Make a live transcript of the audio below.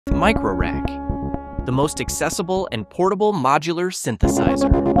Microrack, the most accessible and portable modular synthesizer.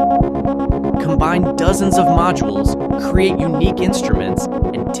 Combine dozens of modules, create unique instruments,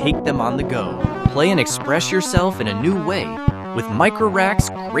 and take them on the go. Play and express yourself in a new way with Microrack's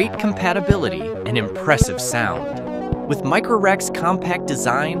great compatibility and impressive sound. With Microrack's compact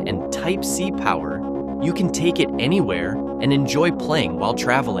design and Type-C power, you can take it anywhere and enjoy playing while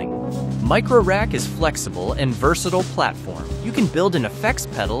traveling. Microrack is flexible and versatile platform. You can build an effects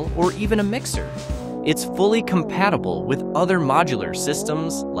pedal or even a mixer. It's fully compatible with other modular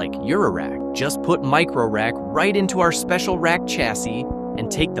systems like Eurorack. Just put Microrack right into our special rack chassis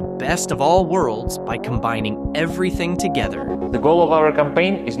and take the best of all worlds by combining everything together. The goal of our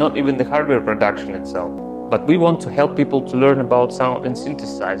campaign is not even the hardware production itself, but we want to help people to learn about sound and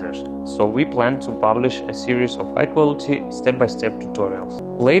synthesizers, so we plan to publish a series of high-quality, step-by-step tutorials.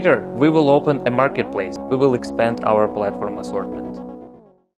 Later, we will open a marketplace. We will expand our platform assortment.